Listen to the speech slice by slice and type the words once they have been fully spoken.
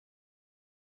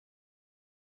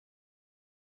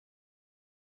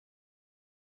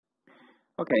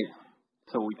Okay,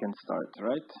 so we can start,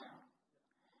 right?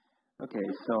 Okay,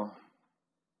 so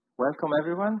welcome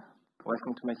everyone.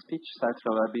 Welcome to my speech, Site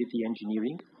Reliability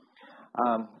Engineering.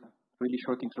 Really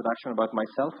short introduction about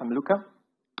myself. I'm Luca.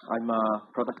 I'm a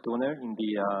product owner in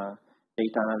the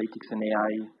data analytics and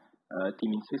AI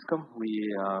team in Swisscom. We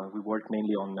work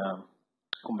mainly on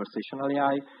conversational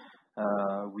AI.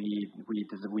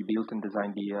 We built and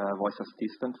designed the voice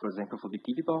assistant, for example, for the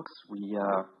TV box. We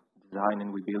designed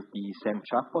and we built the SAM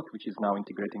chatbot, which is now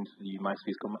integrated into the My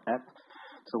Swisscom app.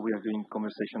 So we are doing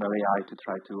conversational AI to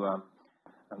try to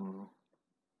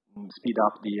speed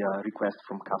up the request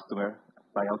from customer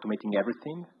by automating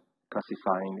everything,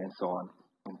 classifying, and so on.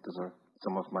 And those are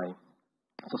some of my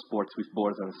sports with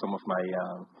boards are some of my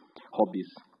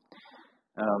hobbies.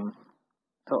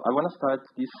 So I want to start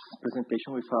this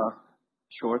presentation with a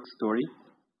short story.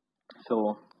 So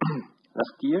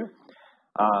last year,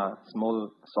 a small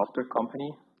software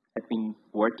company had been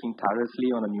working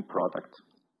tirelessly on a new product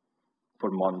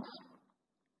for months.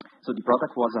 So the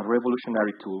product was a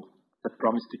revolutionary tool that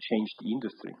promised to change the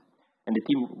industry, and the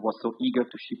team was so eager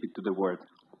to ship it to the world.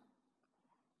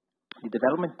 The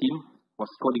development team was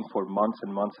coding for months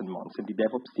and months and months, and the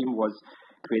DevOps team was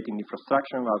creating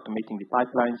infrastructure, automating the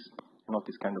pipelines, and all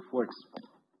this kind of works.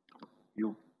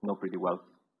 You know pretty well.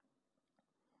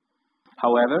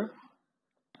 However,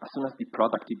 as soon as the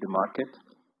product hit the market,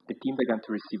 the team began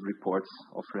to receive reports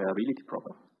of reliability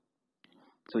problems.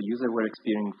 So users were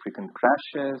experiencing frequent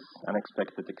crashes,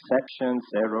 unexpected exceptions,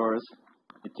 errors.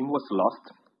 The team was lost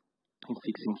in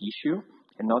fixing the issue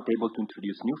and not able to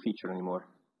introduce new features anymore.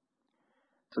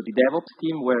 So the DevOps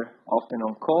team were often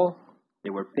on call. They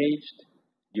were paged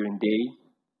during day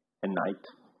and night.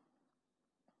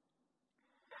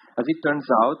 As it turns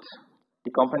out,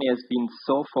 the company has been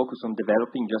so focused on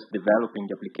developing the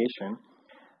application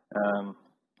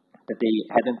that they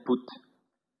hadn't put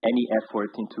any effort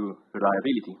into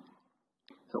reliability.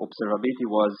 So observability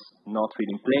was not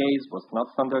really in place, was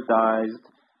not standardized,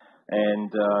 and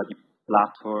the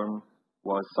platform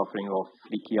was suffering of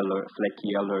flaky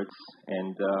alerts,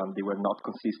 and they were not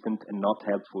consistent and not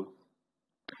helpful.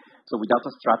 So without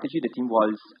a strategy, the team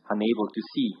was unable to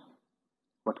see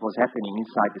what was happening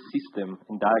inside the system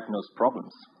and diagnose problems.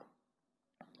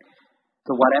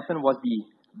 So what happened was the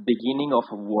beginning of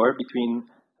a war between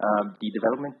the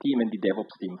development team and the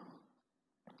DevOps team.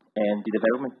 And the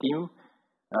development team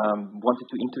wanted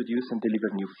to introduce and deliver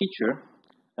new feature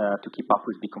to keep up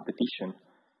with the competition.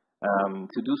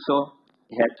 To do so,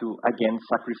 they had to again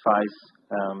sacrifice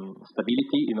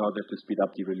stability in order to speed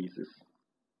up the releases.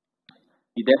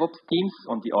 The DevOps teams,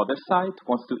 on the other side,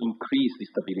 wants to increase the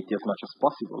stability as much as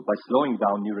possible by slowing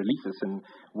down new releases and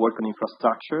work on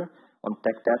infrastructure, on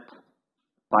tech debt,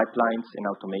 pipelines, and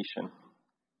automation.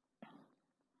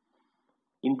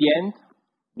 In the end,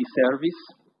 the service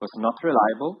was not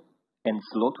reliable and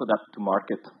slow to adapt to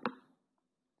market.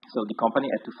 So the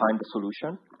company had to find a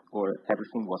solution or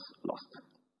everything was lost.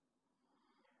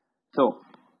 So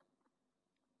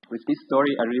with this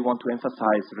story, I really want to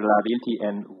emphasize reliability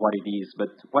and what it is,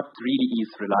 but what really is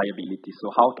reliability?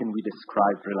 So how can we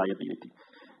describe reliability?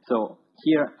 So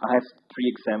here I have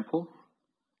 3 examples.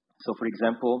 So for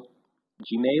example,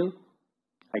 Gmail.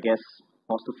 I guess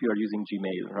most of you are using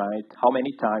Gmail, right? How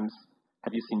many times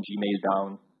have you seen Gmail down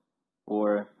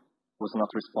or was not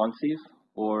responsive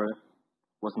or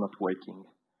was not working?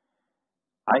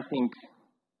 I think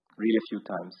really a few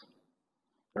times,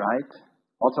 right?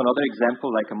 Also another example,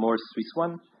 like a more Swiss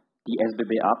one, the SBB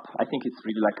app. I think it's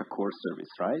really like a core service,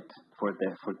 right? For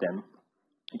them.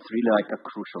 It's really like a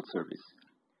crucial service.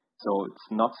 So it's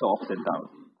not so often down.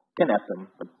 Can happen,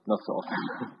 but not so often.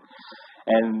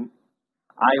 And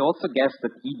I also guess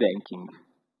that e-banking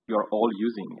you're all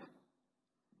using.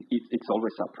 It's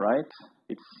always up, right?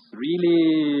 It's really,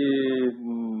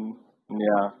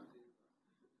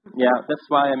 Yeah, that's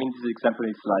why, this example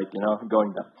is like,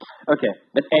 going down. Okay,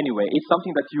 but anyway, it's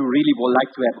something that you really would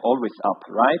like to have always up,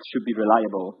 right? Should be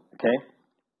reliable, okay?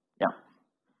 Yeah.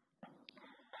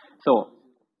 So,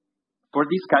 for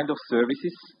these kind of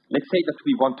services, let's say that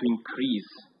we want to increase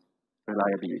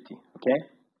reliability, okay?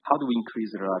 How do we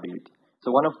increase reliability? So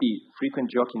one of the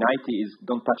frequent joke in IT is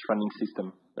don't touch running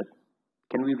system, but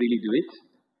can we really do it?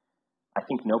 I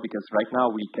think no, because right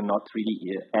now we cannot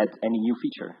really add any new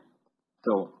feature.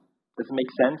 So, does it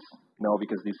make sense? No,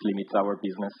 because this limits our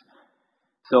business.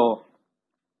 So,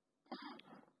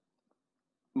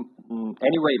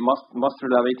 anyway, most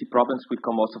reliability problems will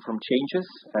come also from changes,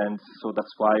 and so that's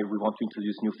why we want to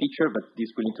introduce new feature, but this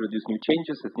will introduce new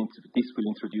changes, and this will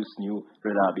introduce new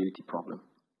reliability problem.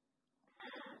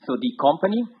 So the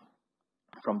company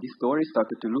from this story,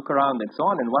 started to look around and so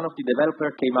on, and one of the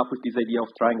developers came up with this idea of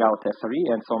trying out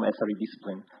SRE and some SRE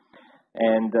discipline.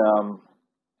 And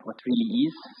what really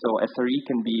is, so SRE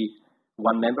can be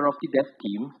one member of the dev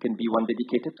team, can be one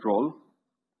dedicated role.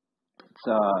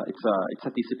 It's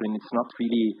a discipline. It's not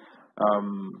really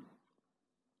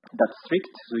that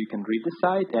strict, so you can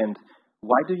redecide. And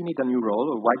why do you need a new role,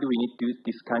 or why do we need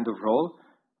this kind of role?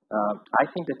 I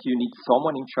think that you need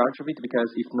someone in charge of it, because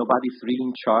if nobody's really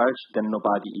in charge, then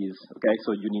nobody is. Okay,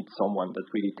 so you need someone that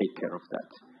really take care of that.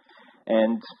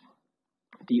 And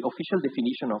the official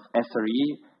definition of SRE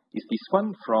is this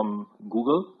one from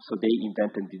Google. So they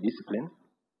invented the discipline,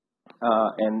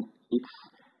 and it's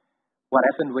what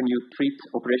happened when you treat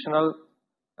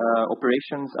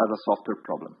operations as a software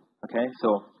problem. Okay,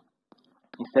 so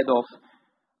instead of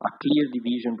a clear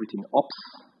division between ops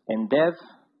and dev,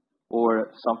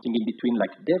 or something in between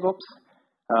like DevOps,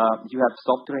 you have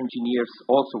software engineers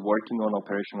also working on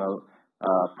operational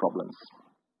problems.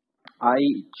 I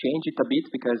change it a bit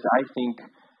because I think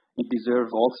it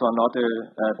deserves also another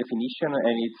definition,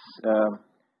 and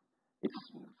it's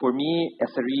for me,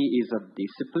 SRE is a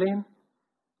discipline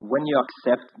when you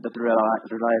accept that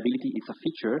reliability is a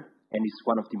feature and is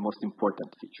one of the most important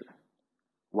features.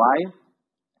 Why?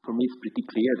 For me, it's pretty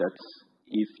clear that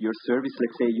if your service,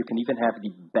 let's say, you can even have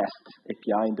the best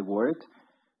API in the world,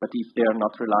 but if they are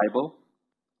not reliable,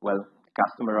 well, the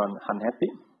customer are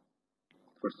unhappy.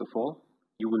 First of all,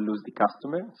 you will lose the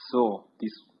customer, so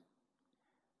this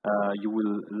you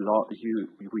will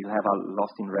have a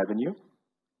loss in revenue,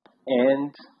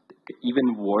 and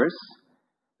even worse,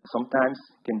 sometimes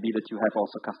can be that you have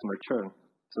also customer churn,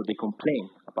 so they complain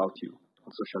about you on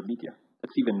social media.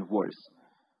 That's even worse.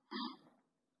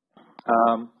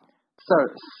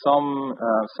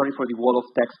 Sorry for the wall of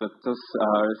text, but those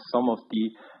are some of the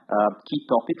key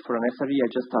topics for an SRE. I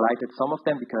just highlighted some of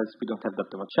them because we don't have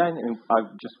that much time, and I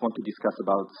just want to discuss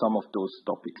about some of those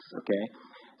topics. Okay,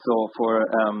 so for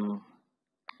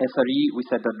SRE, we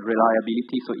said that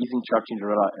reliability, so is in charge in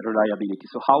reliability.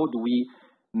 So how do we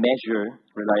measure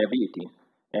reliability,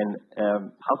 and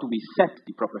how do we set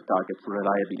the proper target for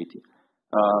reliability?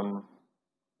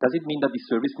 Does it mean that the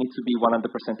service needs to be 100%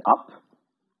 up?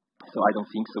 So I don't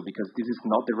think so, because this is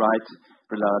not the right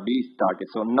reliability target.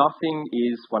 So nothing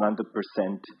is 100%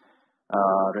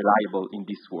 reliable in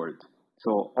this world.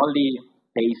 So only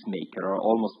pacemaker, or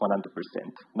almost 100%,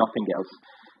 nothing else.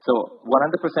 So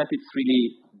 100% is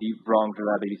really the wrong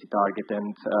reliability target. And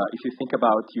if you think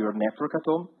about your network at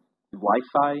home,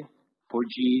 Wi-Fi,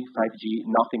 4G, 5G,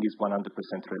 nothing is 100%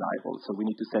 reliable. So we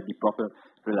need to set the proper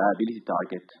reliability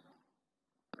target.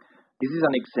 This is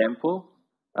an example.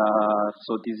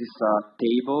 So this is a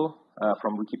table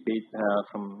from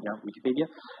Wikipedia.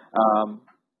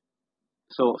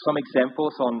 So some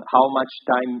examples on how much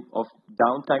time of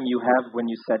downtime you have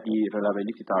when you set the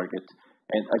reliability target.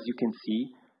 And as you can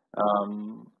see,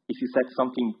 if you set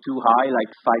something too high,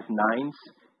 like 5 nines,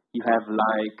 you have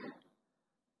like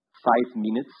 5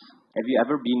 minutes. Have you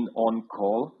ever been on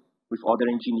call with other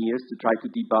engineers to try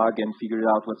to debug and figure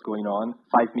out what's going on?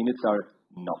 5 minutes are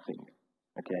nothing.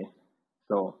 Okay,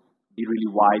 so be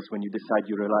really wise when you decide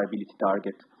your reliability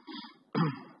target.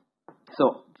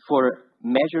 So for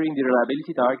measuring the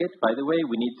reliability target, by the way,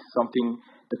 we need something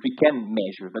that we can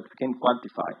measure, that we can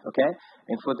quantify, okay?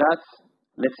 And for that,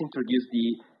 let's introduce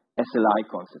the SLI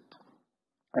concept.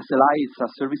 SLI is a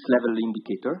service level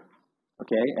indicator,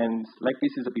 okay? And like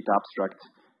this is a bit abstract,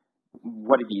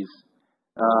 what it is.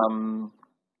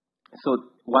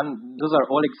 Those are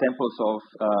all examples of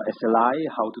SLI,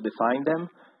 how to define them.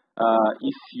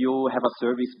 If you have a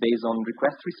service based on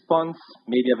request response,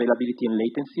 maybe availability and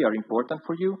latency are important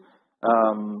for you.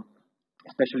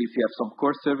 Especially if you have some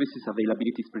core services,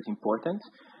 availability is pretty important.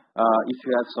 If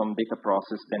you have some data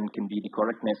process, then it can be the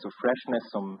correctness or freshness,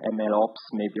 some ML ops,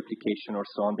 maybe application or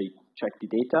so on, they check the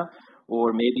data.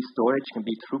 Or maybe storage can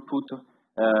be throughput,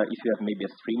 if you have maybe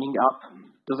a streaming app.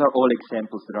 Those are all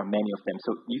examples, there are many of them.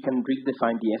 So you can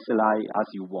redefine the SLI as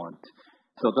you want.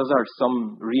 So those are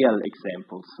some real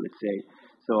examples, let's say.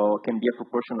 So it can be a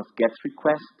proportion of GET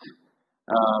request,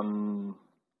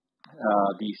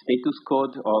 the status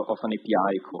code of an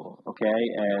API call, okay?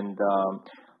 And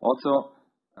also,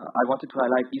 I wanted to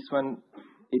highlight this one.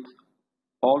 It's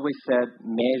always said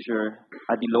measure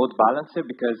at the load balancer,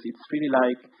 because it's really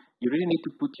like you really need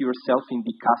to put yourself in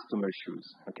the customer's shoes,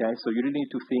 okay? So you really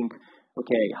need to think,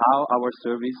 okay, how our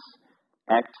service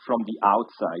acts from the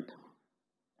outside.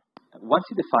 Once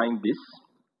you define this,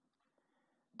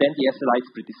 then the SLI is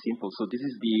pretty simple. So this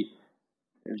is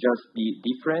just the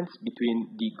difference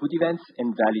between the good events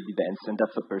and valid events, and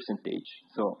that's a percentage.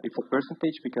 So it's a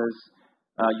percentage because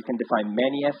You can define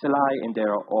many SLI, and they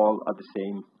are all at the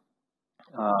same.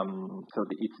 So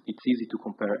it's easy to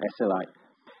compare SLI.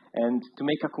 And to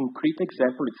make a concrete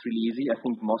example, it's really easy. I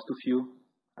think most of you,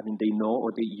 they know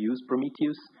or they use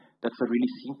Prometheus. That's a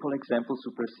really simple example,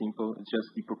 super simple. It's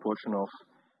just the proportion of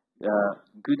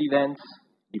good events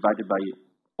divided by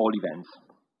all events.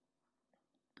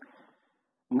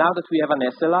 Now that we have an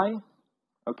SLI,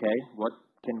 okay, what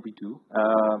can we do?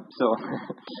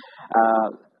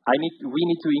 We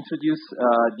need to introduce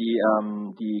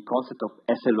the concept of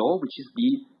SLO, which is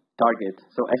the target.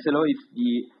 So SLO is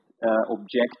the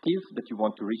objective that you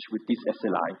want to reach with this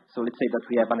SLI. So let's say that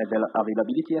we have an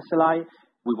availability SLI.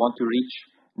 We want to reach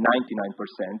 99%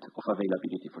 of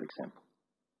availability, for example.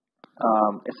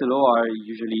 SLO are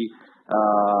usually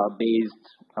based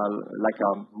like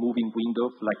a moving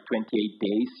window of like 28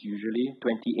 days, usually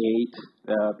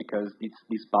 28 because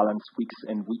this balance weeks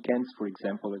and weekends, for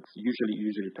example, it's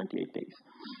usually 28 days.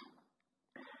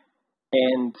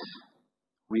 And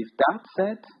with that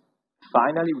said,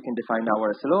 finally we can define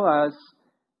our SLO as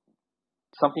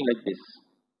something like this.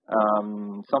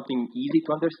 Something easy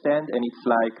to understand, and it's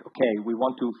like, okay, we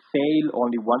want to fail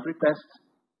only one request,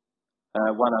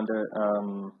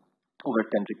 over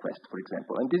 10 requests, for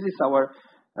example. And this is our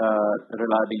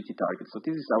reliability target. So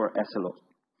this is our SLO.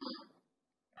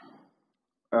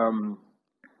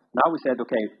 Now we said,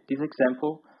 okay, this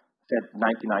example said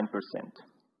 99%.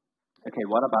 Okay,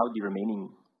 what about the remaining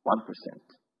 1%?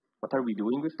 What are we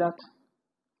doing with that?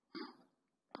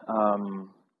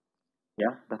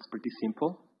 Yeah, that's pretty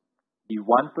simple. The 1%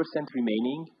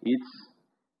 remaining is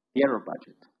the error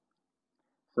budget.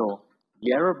 So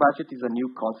the error budget is a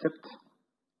new concept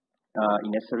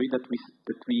in SRE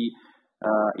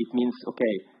it means,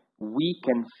 okay, we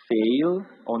can fail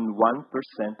on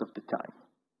 1% of the time.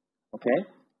 Okay?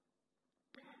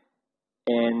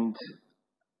 And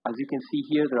as you can see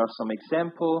here, there are some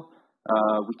examples.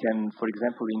 We can, for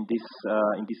example, in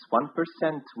this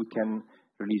 1%, we can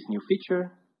release new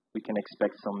feature. We can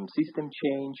expect some system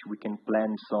change. We can plan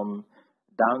some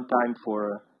downtime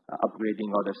for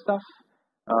upgrading other stuff.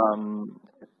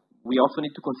 We also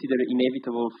need to consider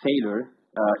inevitable failure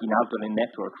in outgoing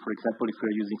network. For example, if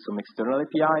we're using some external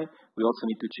API, we also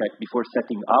need to check before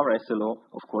setting our SLO.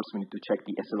 Of course, we need to check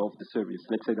the SLO of the service.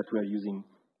 Let's say that we are using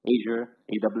Azure,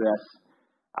 AWS.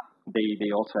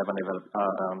 They also have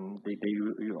they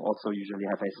also usually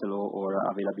have SLO or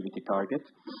availability target.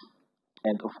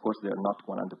 And of course, they are not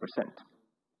 100%.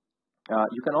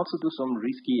 You can also do some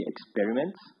risky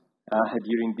experiments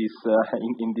during this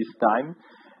in this time.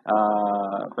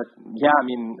 But yeah,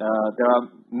 there are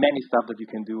many stuff that you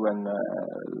can do, and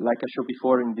like I showed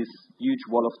before, in this huge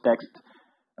wall of text,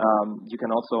 you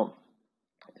can also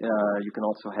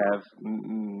have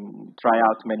try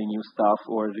out many new stuff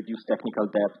or reduce technical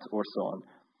debt or so on.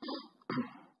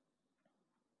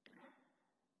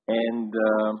 And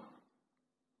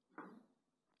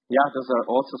yeah, those are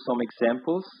also some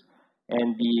examples.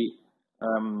 And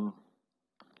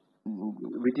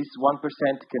with this 1%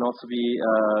 can also be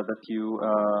that you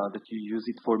use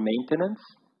it for maintenance.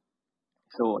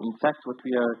 So in fact, what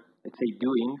we are, let's say,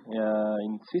 doing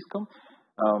in Swisscom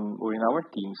or in our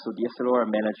team, so the SLO are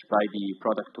managed by the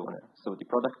product owner. So the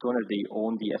product owner, they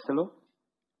own the SLO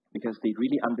because they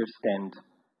really understand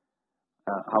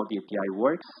how the API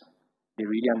works. They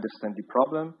really understand the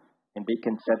problem, and they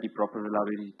can set the proper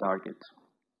reliability target.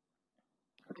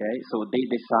 Okay, so they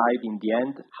decide in the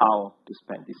end how to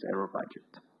spend this error budget,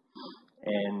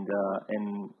 and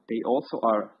they also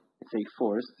are, let's say,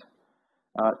 forced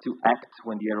to act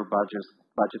when the error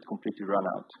budget completely run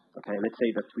out. Okay, let's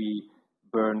say that we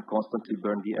constantly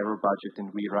burn the error budget and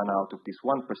we run out of this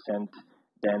 1%,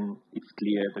 then it's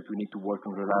clear that we need to work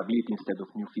on reliability instead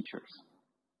of new features.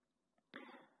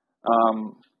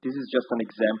 This is just an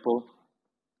example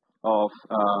of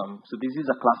so this is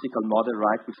a classical model,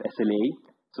 right, with SLA.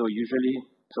 So usually,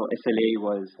 SLA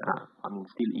was,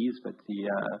 still is, but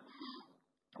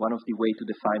one of the way to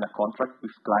define a contract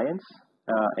with clients.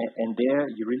 And there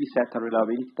you really set a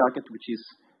reliability target, which is,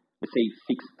 let's say,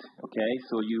 fixed. Okay,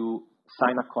 so you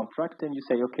sign a contract and you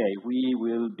say, okay, we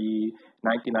will be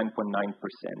 99.9%.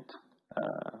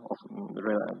 Of the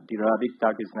reliability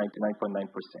target is 99.9%.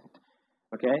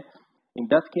 Okay, in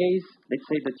that case, let's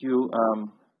say that you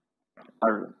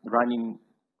are running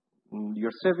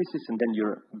your services and then you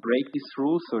break these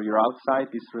rules, so you're outside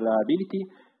this reliability,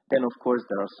 then of course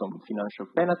there are some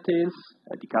financial penalties,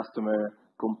 the customer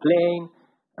complain,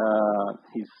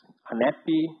 he's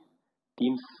unhappy,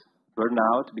 teams burn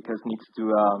out because needs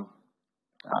to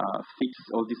fix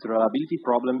all this reliability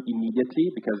problem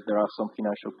immediately because there are some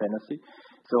financial penalty.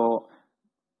 So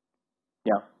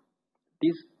yeah,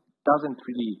 this doesn't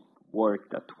really work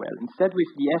that well. Instead,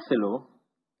 with the SLO,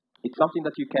 it's something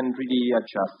that you can really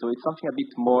adjust. So it's something a bit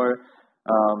more,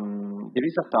 there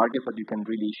is a target, but you can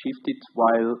really shift it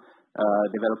while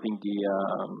developing the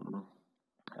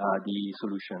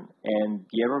solution. And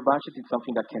the error budget is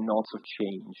something that can also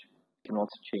change. Can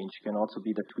also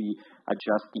be that we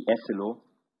adjust the SLO.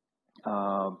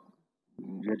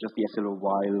 We adjust the SLO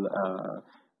while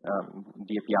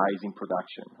the API is in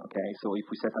production. Okay, so if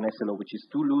we set an SLO which is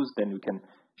too loose, then we can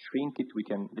shrink it. We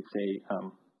can, let's say,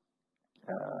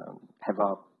 have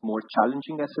a more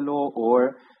challenging SLO,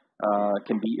 or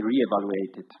can be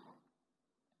reevaluated.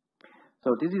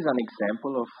 So this is an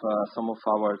example of one of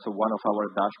our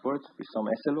dashboards with some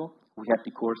SLO. We have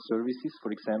the core services,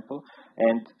 for example,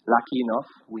 and lucky enough,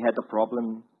 we had a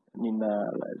problem in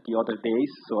the other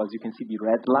days. So as you can see, the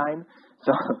red line.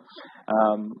 So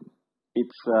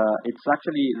it's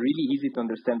actually really easy to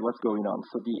understand what's going on.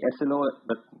 So the SLO,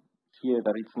 but here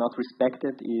that it's not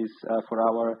respected, is for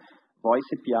our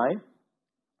voice API,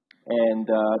 and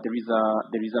there is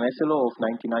an SLO of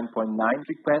 99.9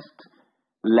 requests,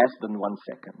 less than 1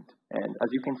 second. And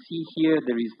as you can see here,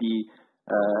 there is the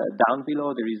down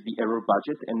below, there is the error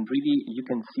budget, and really you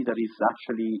can see that it's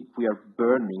actually, we are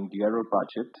burning the error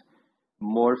budget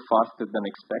more faster than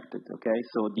expected. Okay,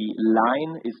 so the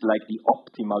line is like the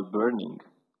optimal burning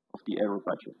of the error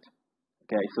budget.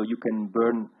 Okay, so you can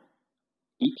burn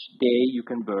each day, you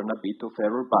can burn a bit of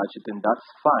error budget, and that's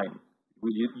fine.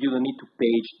 You don't need to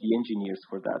page the engineers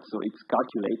for that. So it's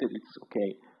calculated, it's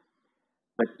okay.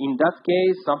 But in that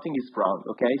case, something is wrong,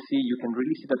 okay? See, you can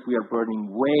really see that we are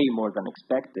burning way more than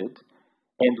expected,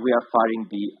 and we are firing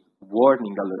the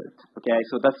warning alert, okay?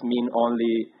 So that means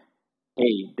only,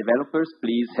 hey, developers,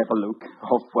 please have a look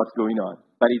of what's going on.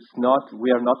 But it's not, we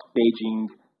are not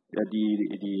paging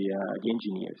the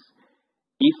engineers.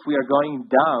 If we are going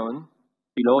down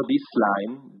below this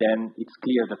line, then it's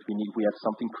clear that we have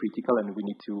something critical and we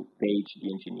need to page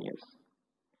the engineers.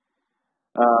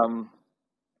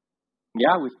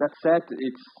 Yeah, with that said,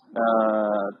 it's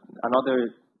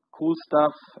another cool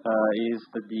stuff is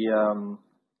that the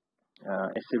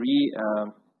SRE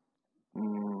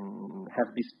have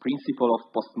this principle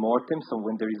of post-mortem. So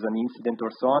when there is an incident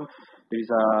or so on, there is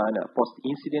a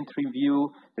post-incident review.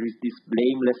 There is this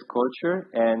blameless culture,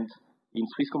 and in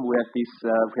Swisscom we have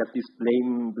this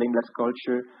blameless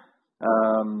culture.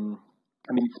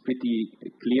 I mean, it's pretty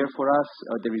clear for us.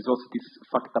 There is also this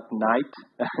fucked up night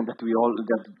that we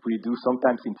do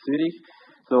sometimes in Zurich.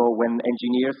 So when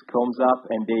engineers comes up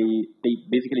and they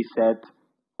basically said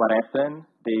what happened,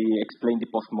 they explain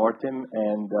the post-mortem,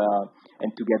 and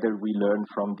together we learn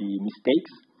from the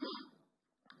mistakes.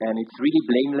 And it's really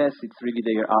blameless. It's really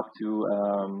they are up to.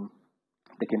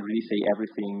 They can really say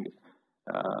everything,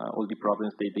 all the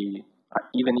problems they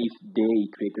even if they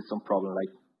created some problem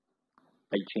like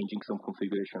by changing some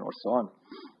configuration or so on.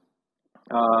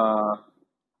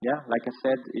 Yeah, like I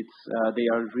said, they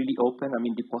are really open. I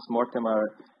mean, the post-mortem are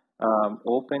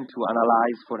open to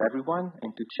analyze for everyone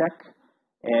and to check.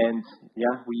 And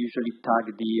yeah, we usually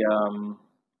tag the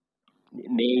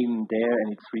name there, and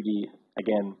it's really,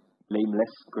 again, blameless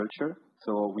culture.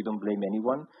 So we don't blame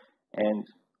anyone, and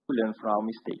we learn from our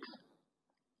mistakes.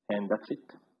 And that's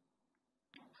it.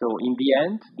 So in the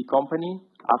end, the company,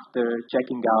 after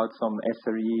checking out some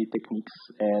SRE techniques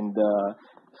and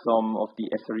some of the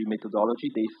SRE methodology,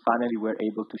 they finally were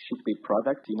able to ship a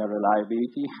product in a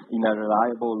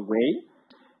reliable way.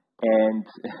 And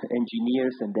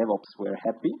engineers and DevOps were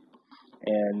happy.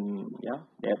 And yeah,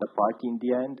 they had a party in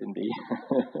the end, and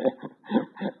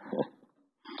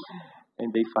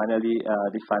they finally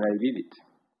did it.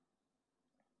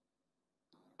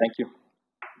 Thank you.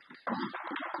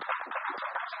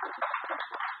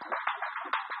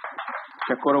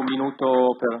 Ancora un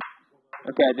minuto per...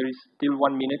 Okay, there is still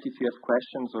 1 minute if you have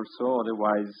questions or so.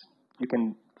 Otherwise, you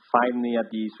can find me at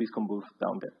the Swisscom booth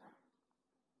down there.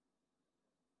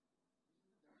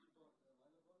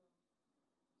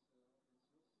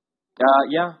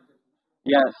 Yeah.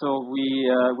 So we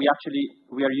are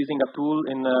using a tool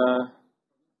in.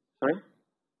 Sorry.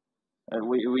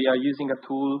 We are using a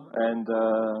tool and.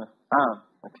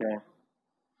 Okay.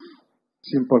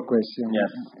 Simple question. Yes.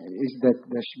 Is that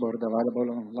dashboard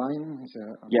available online? Is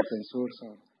it open source?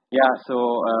 Or? Yeah. So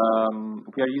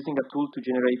we are using a tool to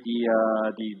generate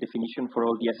the definition for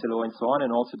all the SLO and so on, and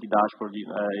also the dashboard.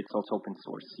 It's also open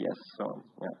source. Yes. So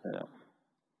yeah.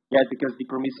 Yeah, because the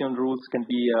permission rules can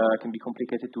be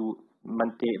complicated to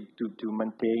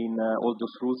maintain all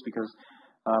those rules, because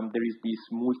there is this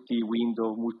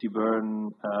multi-window,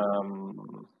 multi-burn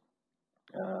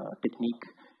technique.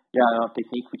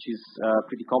 technique which is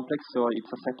pretty complex. So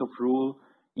it's a set of rules.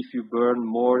 If you burn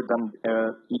more than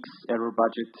X error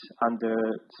budget under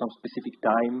some specific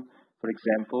time, for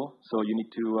example, so you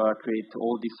need to create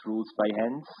all these rules by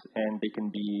hand, and they can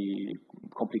be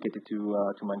complicated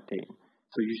to maintain.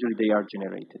 So usually they are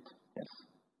generated, yes,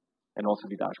 and also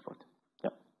the dashboard.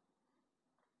 Yeah.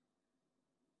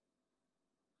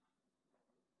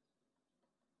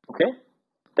 Okay.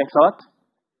 Thanks a lot.